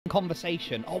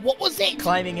conversation. Oh, what was it?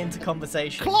 Climbing into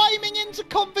conversation. Climbing into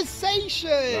conversation.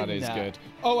 That is good.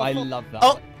 Oh, I love that.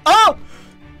 Oh! Oh!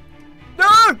 No!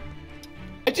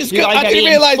 I didn't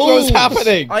realize what was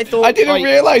happening. I didn't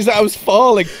realize that I was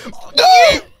falling.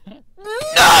 No!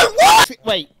 No! What?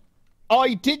 Wait.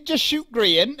 I did just shoot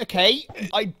green, okay?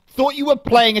 I thought you were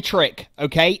playing a trick,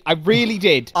 okay? I really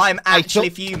did. I'm actually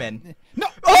fuming. No!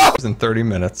 Oh! In 30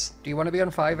 minutes. Do you want to be on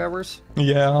 5 hours?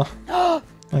 Yeah.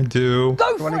 I do.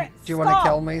 Go for it! Do you want to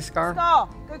kill me, Scar? Scar!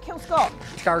 Go kill Scar!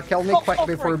 Scar, kill me quick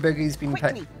before Boogie's been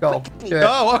picked. Go. Do it.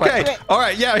 Oh, okay. Quick. All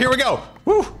right, yeah, here we go.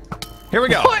 Woo. Here we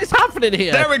go. What is happening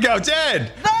here? There we go,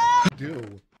 dead.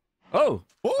 Oh.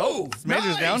 Oh,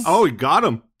 Major's down. Oh, he got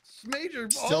him. Major,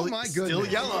 oh my goodness. Still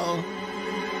yellow.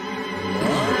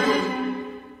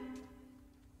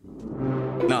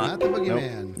 Not the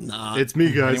boogeyman. Nah. It's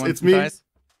me, guys. Anyone It's me. surprised?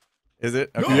 Is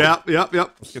it? Okay. Yep.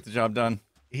 Let's get the job done.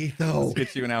 Etho. Let's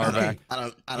get you an hour back. I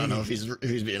don't know if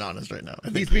he's being honest right now.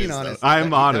 He's being honest.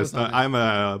 I'm honest. I'm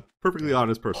a perfectly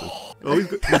honest person. Oh, he's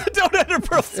good. Don't enter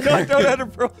pearl, Scott. Don't enter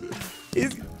pearl.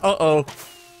 He's. Uh-oh.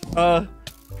 How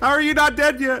are you not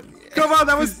dead yet? Come on,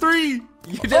 that was 3. You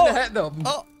didn't hit them.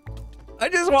 Oh. I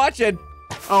just watching.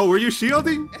 Oh, were you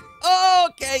shielding? Oh,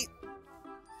 okay.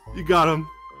 You got him.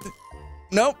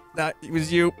 Nope. It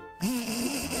was you.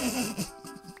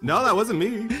 No, that wasn't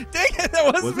me. Dang it, that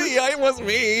wasn't me. It wasn't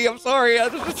me. I'm sorry. I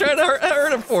was just trying to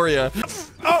hurt him for you.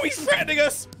 Oh, he's threatening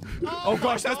us. Oh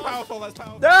gosh, that's powerful. That's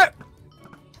powerful. No!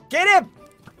 Get him!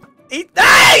 Yeah,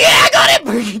 I got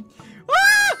him!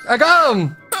 I got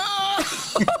him!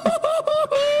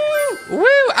 Woo!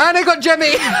 And I got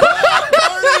Jimmy!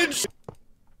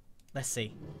 Let's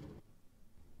see.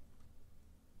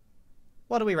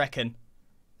 What do we reckon?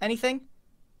 Anything?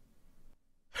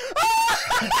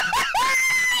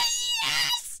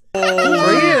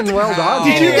 Green, well done.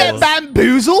 Did you get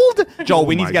bamboozled? Joel,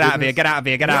 we need to get out of here. Get out of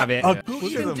here. Get out of here.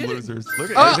 Look at them losers.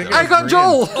 Look at I got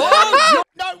Joel!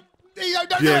 No! No!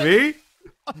 Jimmy?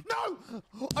 No!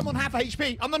 I'm on half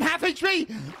HP. I'm on half HP.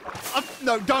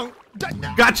 No, don't.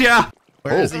 No. Gotcha.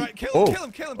 Where is he? Right, kill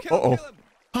him.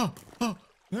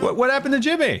 What happened to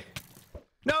Jimmy?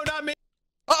 No, not me.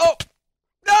 Uh-oh.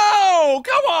 No,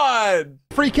 come on.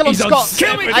 Free kill of Scott.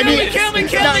 Kill me.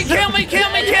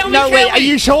 No, wait, are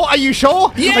you sure? Are you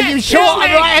sure? Yes, are you sure? kill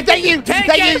me. Right, thank you.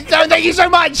 Thank you so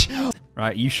much.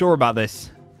 Right, you sure about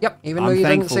this? Yep, even though I'm you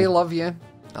thankful. didn't say love you,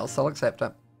 I'll still accept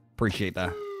it. Appreciate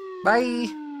that. Bye!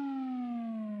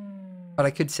 But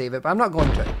I could save it, but I'm not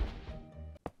going to.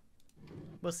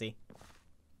 We'll see.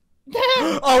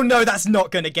 Oh no, that's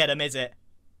not gonna get him, is it?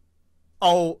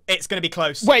 Oh, it's gonna be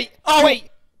close. Wait,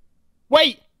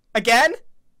 wait! Again?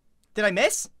 Did I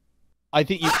miss? I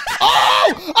think you.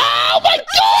 Oh! Oh my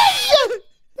god!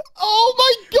 Oh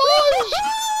my gosh!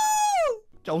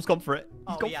 Joel's gone for it.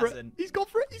 He's gone for it. He's gone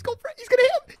for it. He's gone for it. He's gonna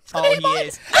hit him. He's gonna hit him. He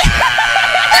is.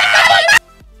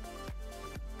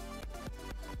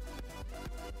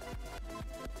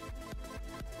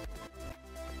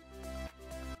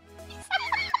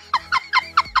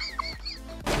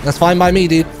 That's fine by me,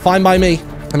 dude. Fine by me.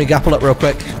 Let me gapple up real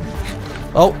quick.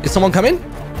 Oh, is someone coming?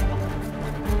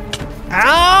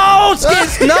 Ow!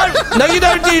 Skis! No! No, you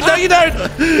don't, dude. No, you don't.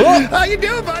 Oh. How you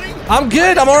doing, buddy? I'm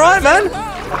good. I'm all right, man.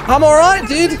 I'm all right,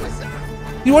 dude.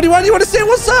 You want to say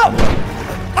what's up?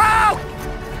 Oh!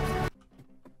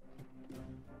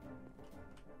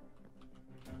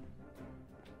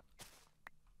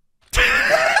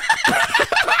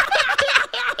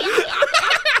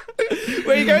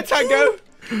 Where you going, Tango?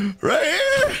 Right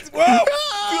here. Whoa!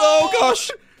 Oh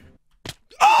gosh!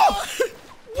 Oh!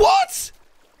 What?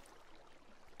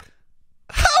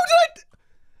 How did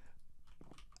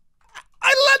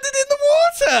I landed in the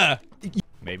water!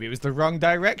 Maybe it was the wrong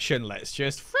direction. Let's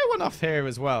just throw one off here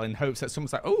as well in hopes that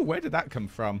someone's like, oh, where did that come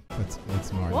from? That's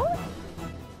smart. What?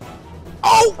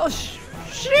 Oh! Oh,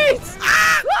 shit!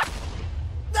 Ah!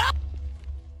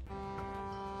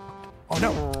 Oh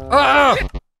no! Ah!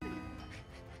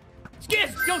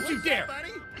 Skiff, don't you dare!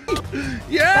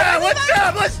 Yeah, let's do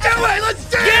it! Let's do it! Let's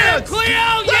do it!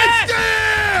 Cleo, yes!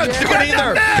 Let's do it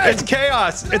either! It's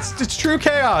chaos! It's true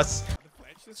chaos!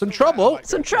 Some trouble.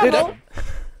 Some trouble.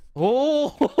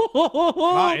 Oh.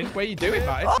 Martin, what are you doing,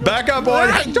 Martin? Back up, boy!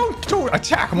 Don't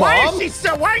attack, Mom!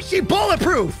 Why is she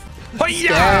bulletproof?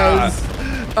 Yeah!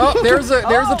 Oh, there's a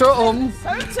totem.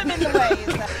 Totem in the way.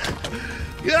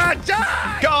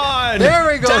 Gone! There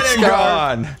we go, Dead and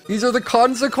Scar. gone! These are the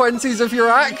consequences of your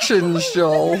actions,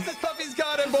 Joel. The puppy's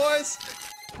got him, boys!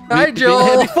 Hi,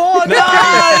 Joel. Before,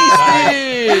 nice,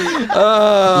 dude.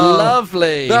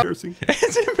 Lovely.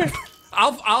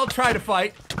 I'll try to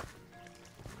fight.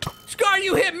 Scar,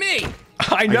 you hit me!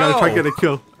 I I know! gotta try to get a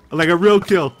kill. Like a real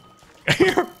kill.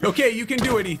 Okay, you can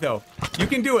do it, Etho. You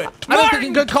can do it. I don't think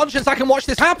in good conscience I can watch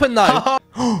this happen, though.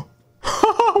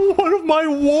 One of my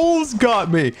wolves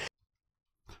got me.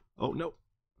 Oh, no.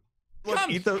 Look,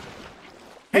 Etho.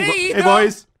 Hey, Etho! Hey,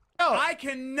 boys. I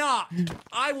cannot.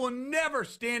 I will never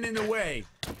stand in the way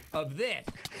of this.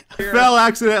 Fell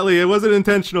accidentally. It wasn't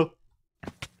intentional.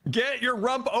 Get your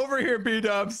rump over here,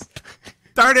 B-dubs.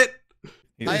 Darn it.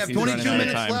 I have 22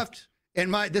 minutes left,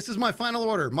 and this is my final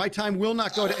order. My time will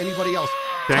not go to anybody else.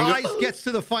 Tango? Ties gets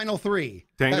to the final 3.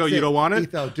 Tango, That's you don't want it?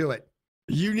 Etho, do it.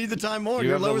 You need the time more. You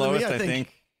You're have the lower lowest, than me, I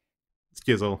think.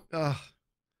 Skizzle.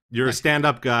 You're a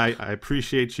stand-up guy. I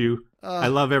appreciate you. I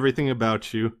love everything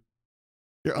about you.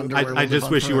 Your underwear will I live just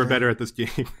on wish you were forever. better at this game.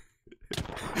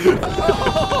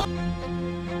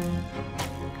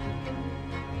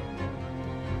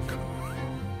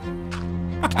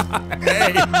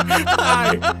 Hey!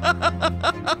 Hi!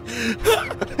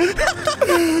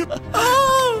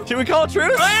 Should we call a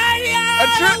truce?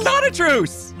 Not a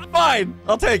truce! Fine,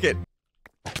 I'll take it.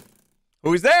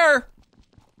 Who's there?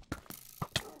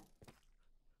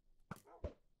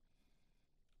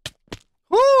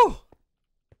 Woo!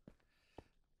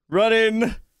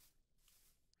 Running.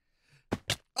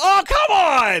 Oh, come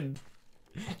on!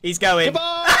 He's going.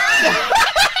 Goodbye!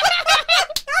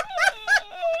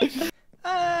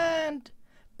 And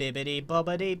bibbity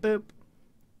bobbity boop.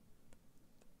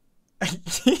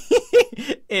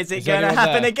 Is it gonna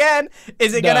happen again?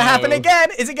 Is it gonna happen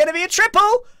again? Is it gonna be a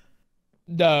triple?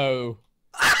 No.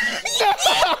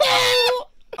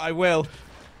 I will.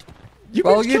 You've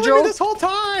Well, been you, killing me Joe? this whole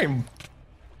time.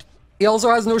 He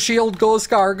also has no shield. Go,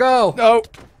 Scar, go. No.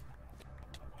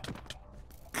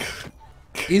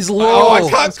 He's low. Oh, I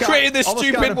can't create this almost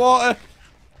got stupid him. water.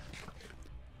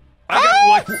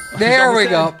 There we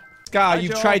go. Scar,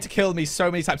 you've tried to kill me so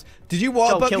many times. Did you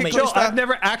water Joel, bucket kill me. glitch Joel, that? I've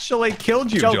never actually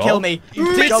killed you, Joel, Joel. kill me.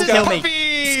 Joel, kill me.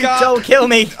 Scar. Joel, kill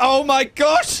me. Oh my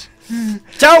gosh!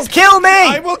 Joel, kill me.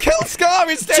 I will kill Scar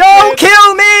instead. Joel, Green.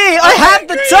 kill me. I have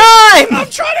the Green. time. I'm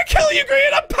trying to kill you,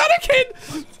 Green. I'm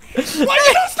panicking. Why are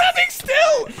you not standing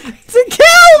still? To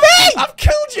kill me. I've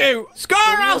killed you. Scar,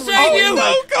 I'll save you!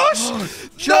 No, gosh.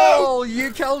 Joel,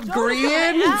 you killed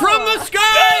Green. From the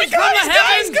skies! From the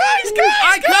heavens!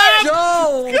 I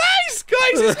Joel.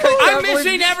 come! I'm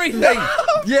missing everything!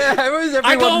 Yeah, it was everyone.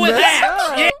 I go with missed.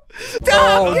 that!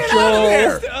 Oh,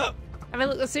 Joel. I mean,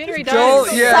 look, the sooner he dies, Joel,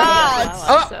 the yeah. sad.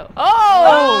 Oh. So.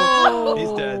 Oh!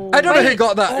 He's dead. I don't know who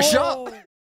got that shot.